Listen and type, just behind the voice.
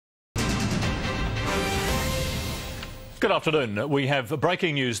Good afternoon. We have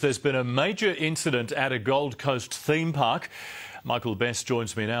breaking news. There's been a major incident at a Gold Coast theme park. Michael Best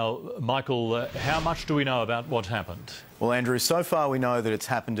joins me now. Michael, how much do we know about what happened? Well, Andrew, so far we know that it's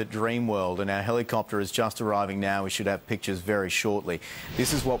happened at Dreamworld, and our helicopter is just arriving now. We should have pictures very shortly.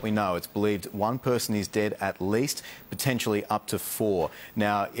 This is what we know. It's believed one person is dead at least, potentially up to 4.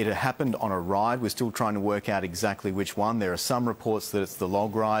 Now, it happened on a ride. We're still trying to work out exactly which one. There are some reports that it's the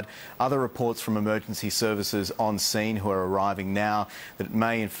log ride, other reports from emergency services on scene who are arriving now that it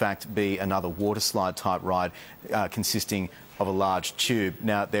may in fact be another water slide type ride consisting of a large tube.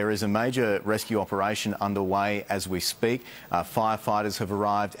 Now, there is a major rescue operation underway as we speak. Firefighters have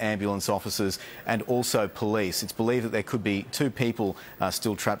arrived, ambulance officers and also police. It's believed that there could be 2 people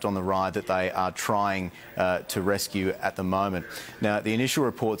still trapped on the ride that they are trying to rescue at the moment. Now, the initial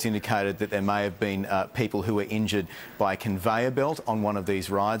reports indicated that there may have been people who were injured by a conveyor belt on one of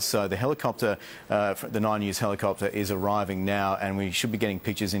these rides. So the helicopter, the 9 News helicopter, is arriving now, and we should be getting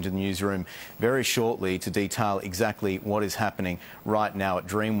pictures into the newsroom very shortly to detail exactly what is happening right now at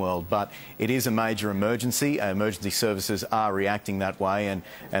Dreamworld. But it is a major emergency. Emergency services are reacting that way,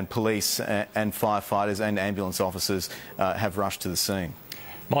 and police and firefighters and ambulance officers have rushed to the scene.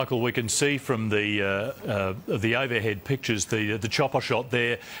 Michael, we can see from the overhead pictures, the chopper shot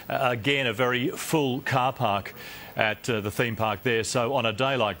there, again a very full car park at the theme park there. So on a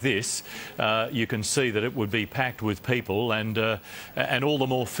day like this, you can see that it would be packed with people, and all the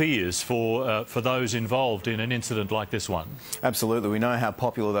more fears for those involved in an incident like this one. Absolutely. We know how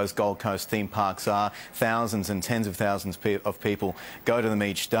popular those Gold Coast theme parks are. Thousands and tens of thousands of people go to them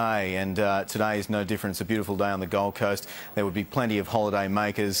each day, and today is no different. It's a beautiful day on the Gold Coast. There would be plenty of holiday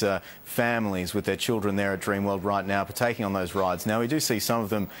makers, families with their children there at Dreamworld right now partaking on those rides. Now, we do see some of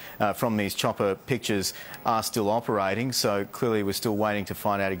them from these chopper pictures are still operating, so clearly we're still waiting to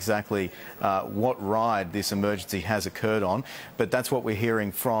find out exactly what ride this emergency has occurred on. But that's what we're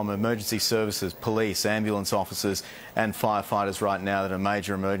hearing from emergency services, police, ambulance officers and firefighters right now, that a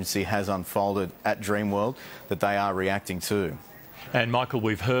major emergency has unfolded at Dreamworld that they are reacting to. And Michael,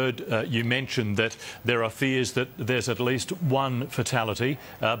 we've heard you mentioned that there are fears that there's at least 1 fatality,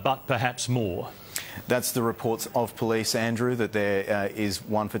 but perhaps more. That's the reports of police, Andrew, that there is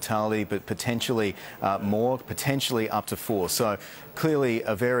 1 fatality, but potentially more, potentially up to 4. So clearly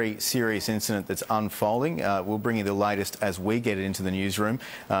a very serious incident that's unfolding. We'll bring you the latest as we get it into the newsroom.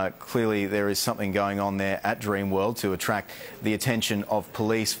 Clearly there is something going on there at Dreamworld to attract the attention of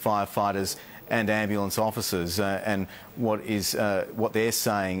police, firefighters and ambulance officers, and what they're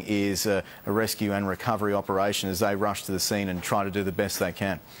saying is a rescue and recovery operation as they rush to the scene and try to do the best they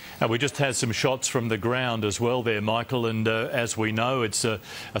can. We just had some shots from the ground as well there, Michael, and as we know, it's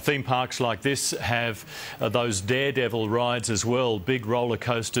theme parks like this have those daredevil rides as well, big roller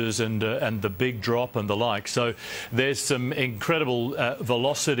coasters and the big drop and the like. So there's some incredible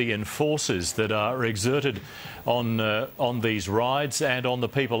velocity and forces that are exerted on these rides and on the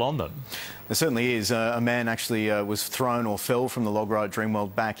people on them. There certainly is. A man actually was thrown or fell from the log ride at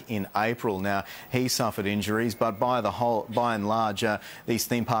Dreamworld back in April. Now, he suffered injuries, but by and large, these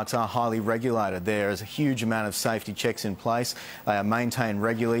theme parks are highly regulated. There is a huge amount of safety checks in place. They are maintained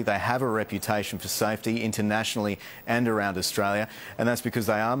regularly. They have a reputation for safety internationally and around Australia, and that's because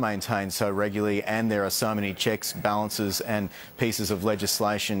they are maintained so regularly, and there are so many checks, balances and pieces of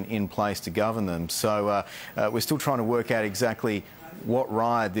legislation in place to govern them. So we're still trying to work out exactly what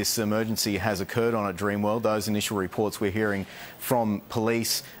ride this emergency has occurred on at Dreamworld. Those initial reports we're hearing from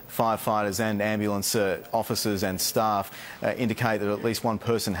police, firefighters and ambulance officers and staff indicate that at least 1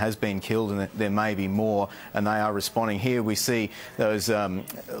 person has been killed and that there may be more, and they are responding. Here we see those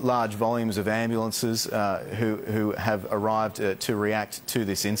large volumes of ambulances who have arrived to react to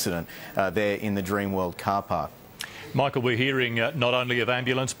this incident there in the Dreamworld car park. Michael, we're hearing not only of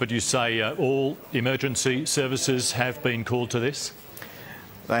ambulance, but you say all emergency services have been called to this?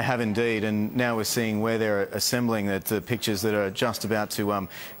 They have indeed, and now we're seeing where they're assembling the pictures that are just about to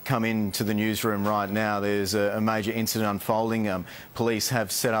come into the newsroom right now. There's a major incident unfolding. Police have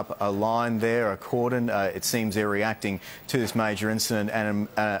set up a line there, a cordon. It seems they're reacting to this major incident, and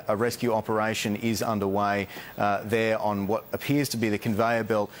a rescue operation is underway there on what appears to be the conveyor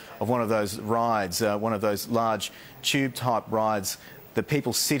belt of one of those rides, one of those large tube-type rides that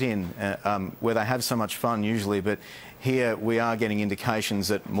people sit in where they have so much fun usually, but here we are getting indications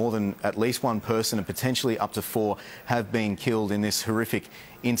that more than at least 1 person and potentially up to 4 have been killed in this horrific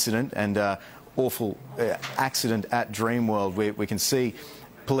incident and awful accident at Dreamworld. We can see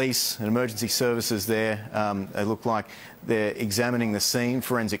police and emergency services there. They look like they're examining the scene.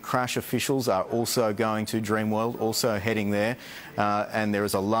 Forensic crash officials are also going to Dreamworld, also heading there. And there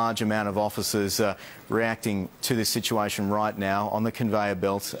is a large amount of officers reacting to this situation right now on the conveyor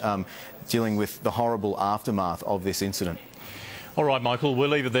belt, dealing with the horrible aftermath of this incident. All right, Michael, we'll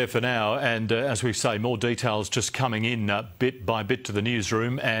leave it there for now. And as we say, more details just coming in bit by bit to the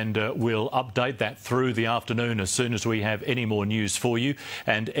newsroom, and we'll update that through the afternoon as soon as we have any more news for you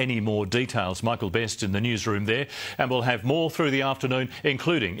and any more details. Michael Best in the newsroom there. And we'll have more through the afternoon,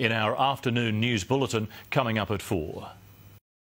 including in our afternoon news bulletin coming up at 4.